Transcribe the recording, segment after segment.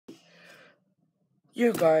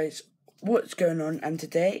Yo guys, what's going on? And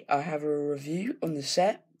today I have a review on the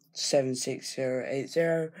set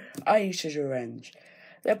 76080 Ayesha's Revenge.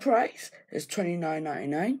 Their price is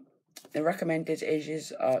 $29.99. The recommended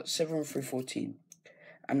ages are 7 through 14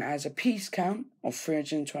 and has a piece count of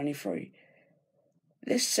 323.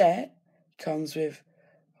 This set comes with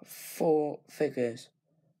 4 figures: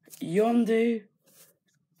 Yondu,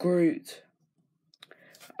 Groot,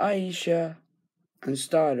 Ayesha, and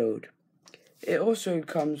Star-Lord. It also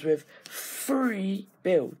comes with 3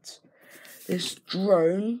 builds. This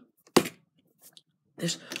drone,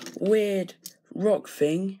 this weird rock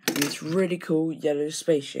thing, and this really cool yellow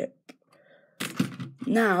spaceship.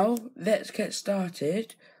 Now, let's get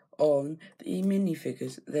started on the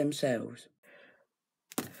minifigures themselves.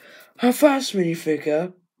 Her first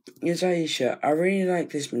minifigure is Ayesha. I really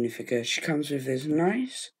like this minifigure. She comes with this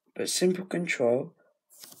nice but simple control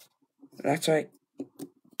that I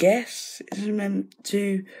guess is meant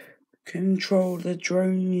to control the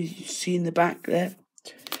drone you see in the back there.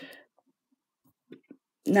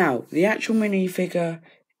 Now, the actual minifigure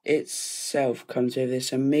itself comes with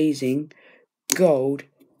this amazing gold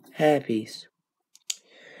hairpiece.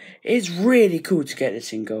 It's really cool to get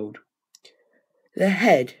this in gold. The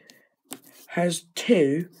head has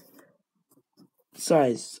 2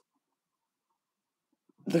 sides.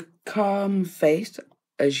 The calm face,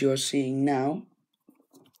 as you're seeing now.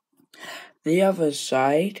 The other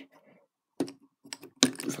side,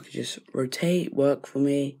 if I could just rotate, work for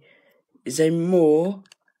me, is a more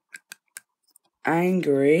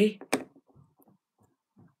angry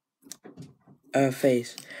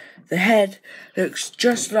face. The head looks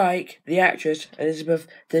just like the actress Elizabeth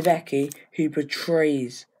Debicki who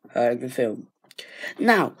portrays her in the film.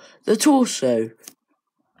 Now, the torso.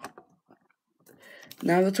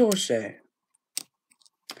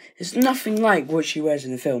 It's nothing like what she wears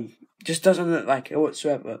in the film. Just doesn't look like it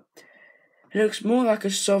whatsoever. It looks more like a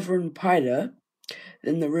sovereign pilot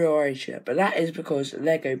than the real Ayesha, but that is because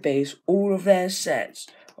LEGO base all of their sets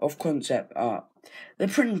of concept art. The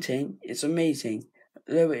printing is amazing,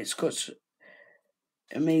 though it's got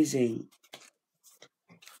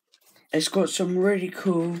some really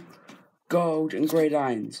cool gold and grey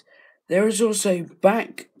lines. There is also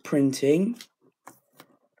back printing,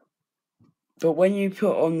 but when you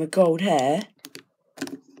put on the gold hair,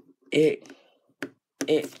 it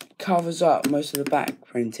covers up most of the back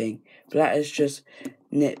printing. But that is just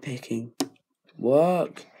nitpicking.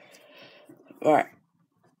 Work. Right.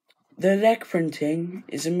 The leg printing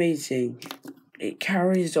is amazing. It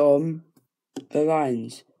carries on the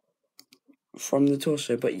lines from the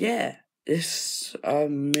torso. But yeah, this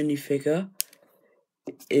minifigure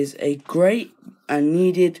is a great and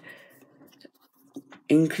needed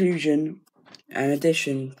inclusion and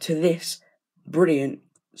addition to this brilliant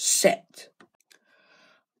set.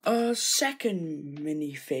 Our second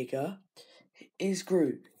minifigure is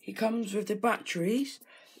Groot. He comes with the batteries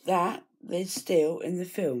that they steal in the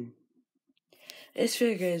film. This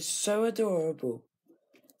figure is so adorable.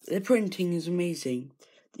 The printing is amazing.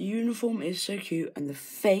 The uniform is so cute and the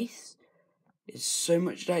face is so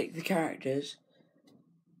much like the characters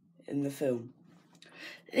in the film.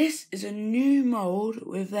 This is a new mould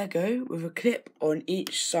with LEGO with a clip on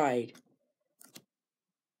each side.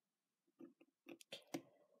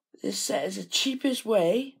 This set is the cheapest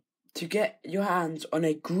way to get your hands on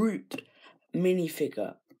a Groot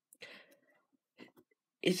minifigure.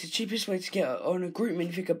 It's the cheapest way to get on a Groot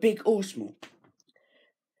minifigure, big or small.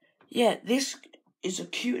 Yeah, this is a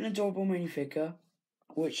cute and adorable minifigure,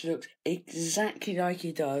 which looks exactly like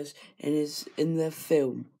he does in the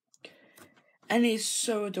film. And he's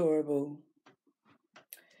so adorable.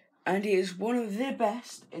 And he is one of the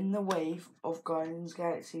best in the wave of Guardians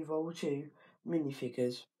Galaxy Vol 2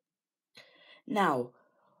 minifigures. Now,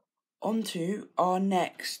 on to our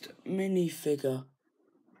next minifigure.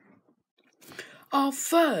 Our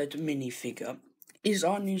third minifigure is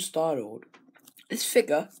our new Star-Lord. This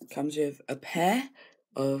figure comes with a pair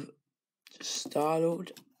of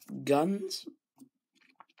Star-Lord guns,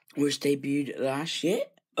 which debuted last year.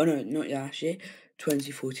 Oh no, not last year,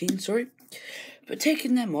 2014, sorry. But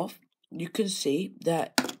taking them off, you can see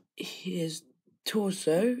that his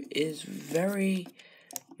torso is very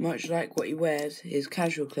much like what he wears, his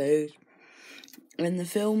casual clothes, in the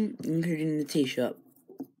film, including the t-shirt.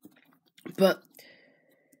 But,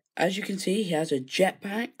 as you can see, he has a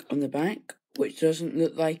jetpack on the back, which doesn't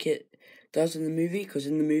look like it does in the movie, because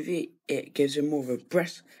in the movie, it gives him more of a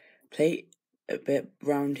breastplate, a bit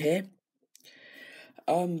round here.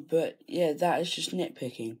 But, yeah, that is just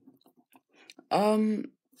nitpicking.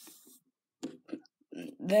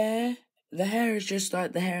 The hair is just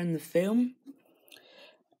like the hair in the film.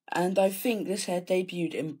 And I think this head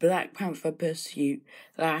debuted in Black Panther Pursuit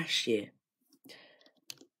last year.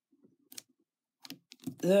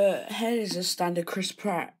 The head is a standard Chris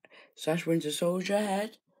Pratt / Winter Soldier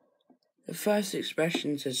head. The first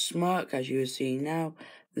expression is a smirk, as you are seeing now.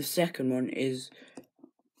 The second one is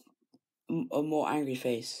a more angry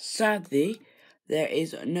face. Sadly, there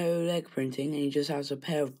is no leg printing, and he just has a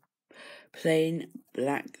pair of plain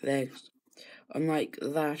black legs, unlike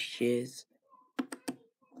last year's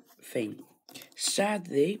thing.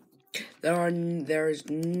 Sadly, there is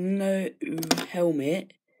no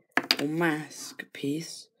helmet or mask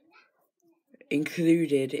piece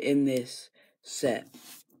included in this set.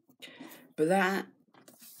 But that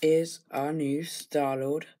is our new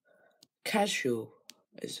Star-Lord casual,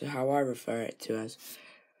 is how I refer it to as.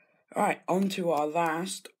 Alright, on to our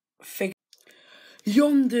last figure.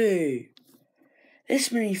 Yondu! This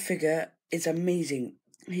minifigure is amazing.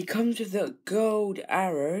 He comes with a gold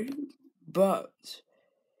arrow, but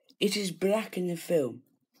it is black in the film.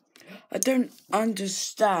 I don't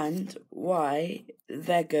understand why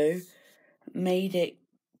Lego made it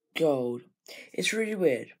gold. It's really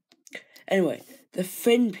weird. Anyway, the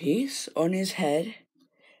fin piece on his head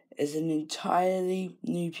is an entirely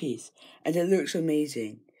new piece, and it looks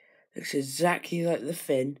amazing. It looks exactly like the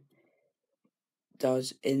fin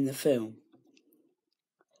does in the film.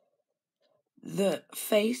 The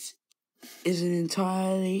face is an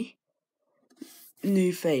entirely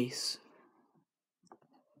new face.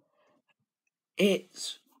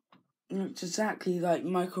 It looks exactly like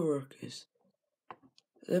Michael Rooker's.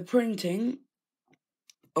 The printing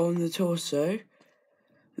on the torso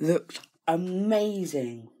looks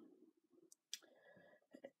amazing.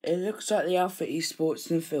 It looks like the outfit he sports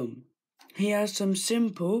in the film. He has some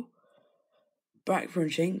simple back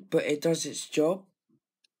printing, but it does its job.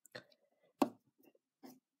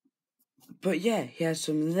 But yeah, he has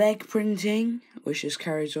some leg printing, which just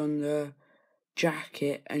carries on the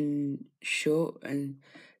jacket and shirt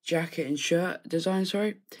design,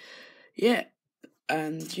 sorry. Yeah,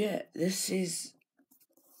 and yeah, this is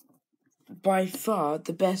by far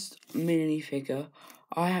the best minifigure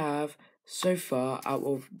I have so far out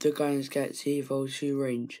of the Guardians of the Galaxy Vol 2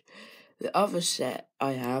 range. The other set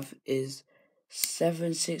I have is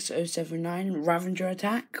 76079 Ravager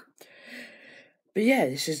Attack. But yeah,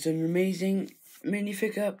 this is an amazing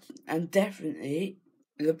minifigure and definitely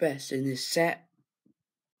the best in this set.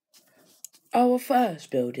 Our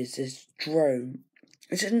first build is this drone.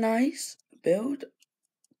 It's a nice build.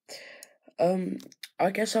 I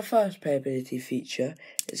guess our first playability feature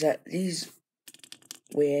is that these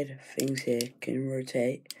weird things here can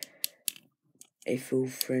rotate a full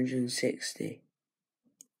 360.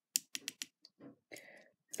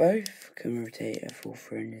 Both can rotate a full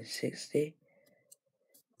 360.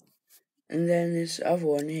 And then this other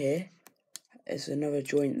one here is another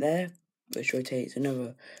joint there, which rotates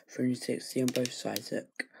another 360 on both sides,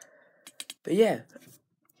 look. But yeah,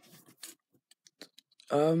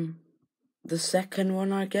 the second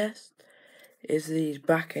one, I guess, is these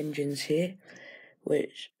back engines here,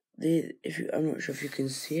 which I'm not sure if you can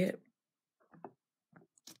see it.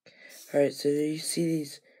 Alright, so you see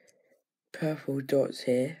these purple dots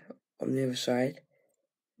here on the other side,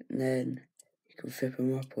 and then you can flip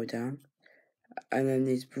them up or down, and then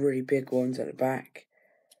these really big ones at the back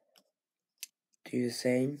do the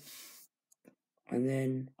same. And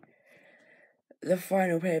then the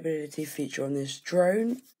final playability feature on this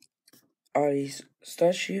drone are these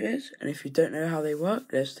stud shooters, and if you don't know how they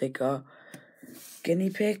work, let's take our guinea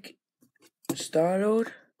pig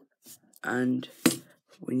Star-Lord, and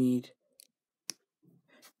we need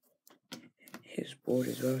his board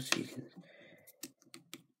as well, so you can.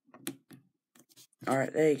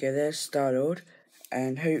 Alright, there you go, there's Star-Lord,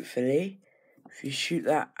 and hopefully, if you shoot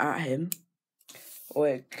that at him, or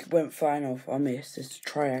it went flying off, I missed, let's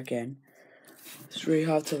try again. It's really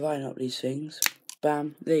hard to line up these things.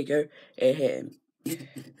 Bam, there you go, it hit him.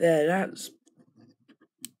 There, that's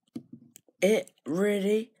it,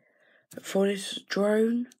 really, for this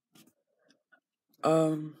drone.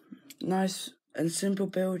 Nice and simple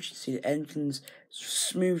build. You see the engines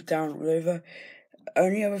smooth down all over.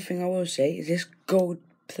 Only other thing I will say is this gold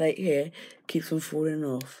plate here keeps on falling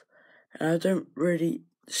off, and I don't really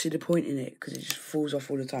see the point in it because it just falls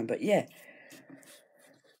off all the time. But yeah,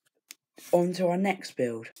 on to our next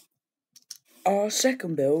build. Our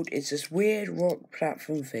second build is this weird rock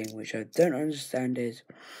platform thing, which I don't understand is.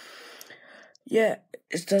 Yeah,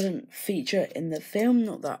 it doesn't feature in the film,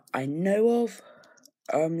 not that I know of.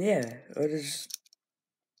 Yeah, it is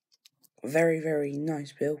a very, very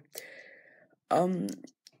nice build.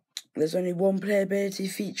 There's only one playability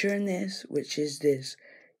feature in this, which is this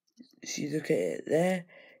if you look at it there,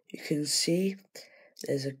 you can see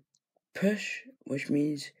there's a push, which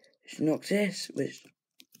means if you knock this, which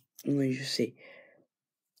means you see.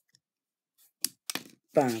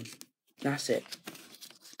 Bam. That's it.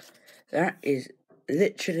 That is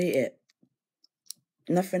literally it.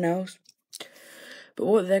 Nothing else. But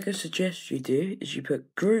what they're going to suggest you do is you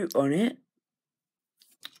put Groot on it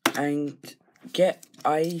and get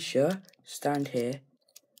Ayesha, stand here,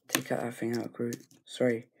 take out that thing out of Groot,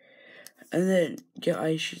 sorry. And then get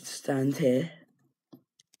Ayesha to stand here,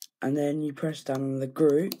 and then you press down on the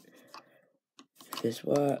Groot. If this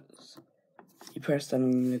works, you press down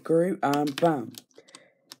on the Groot and bam,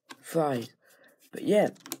 flies. But yeah,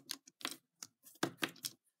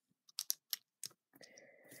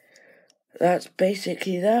 that's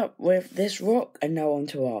basically that with this rock, and now on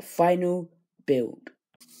to our final build.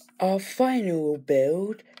 Our final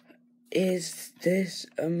build is this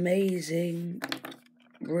amazing,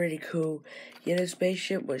 really cool yellow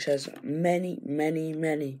spaceship, which has many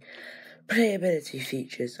playability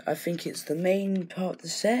features. I think it's the main part of the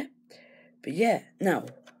set. But yeah, now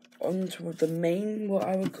on to the main, what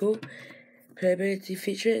I would call playability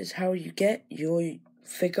feature, is how you get your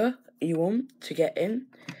figure you want to get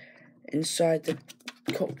inside the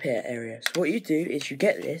cockpit area. So what you do is you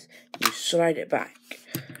get this, you slide it back,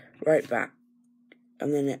 right back,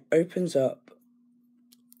 and then it opens up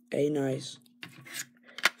a nice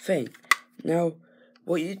thing. Now,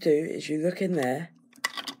 what you do is you look in there,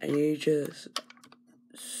 and you just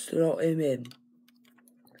slot him in,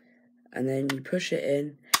 and then you push it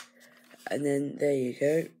in, and then there you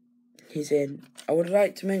go, he's in. I would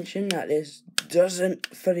like to mention that this doesn't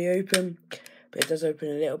fully open, but it does open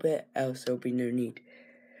a little bit, else there'll be no need.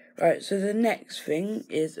 Right, so the next thing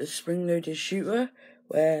is a spring-loaded shooter,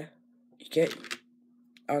 where you get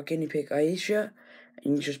our guinea pig Ayesha,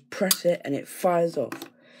 and you just press it and it fires off.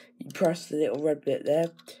 You press the little red bit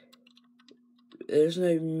there. There's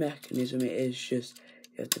no mechanism, it is just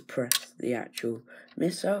you have to press the actual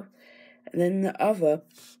missile. And then the other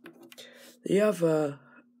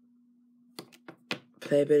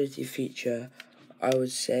playability feature, I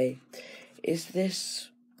would say, is this,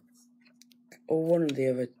 or one of the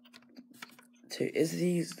other two, is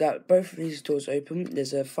these, that both of these doors open.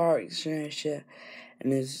 There's a fire extinguisher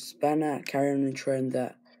and there's a spanner, carry on the trend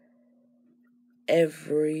that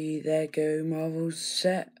every Lego Marvel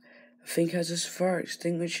set, I think, has a fire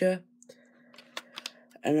extinguisher.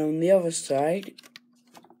 And on the other side,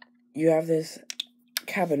 you have this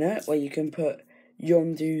cabinet where you can put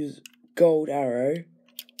Yondu's gold arrow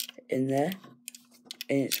in there,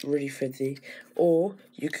 and it's really fitty. Or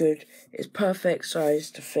you could, it's perfect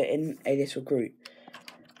size to fit in a little Groot.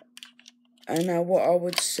 And now what I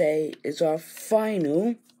would say is our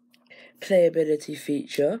final playability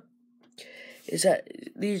feature is that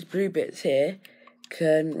these blue bits here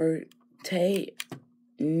can rotate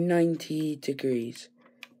 90 degrees.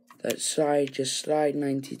 Just slide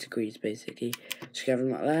 90 degrees basically. So you have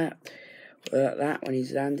him like that, or like that when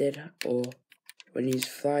he's landed, or when he's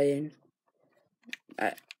flying,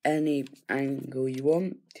 at any angle you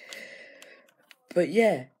want. But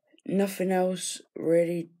yeah, nothing else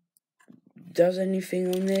really does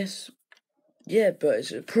anything on this. Yeah, but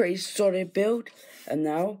it's a pretty solid build. And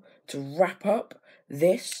now, to wrap up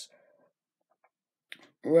this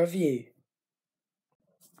review,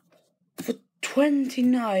 for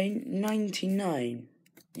 $29.99,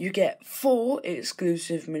 you get 4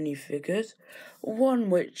 exclusive minifigures, one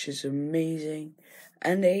which is amazing,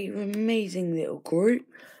 and a amazing little Groot.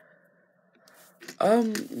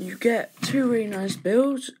 You get 2 really nice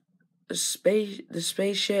builds, the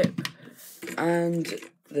spaceship and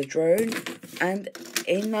the drone, and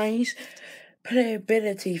a nice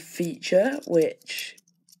playability feature, which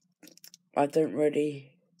I don't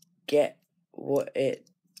really get what it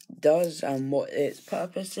does and what its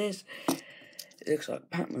purpose is. It looks like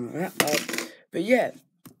Pac-Man like that. But yeah,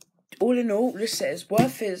 all in all, this set is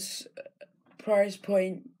worth its price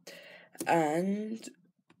point, and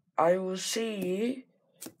I will see you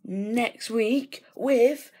next week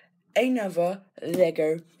with another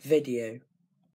Lego video.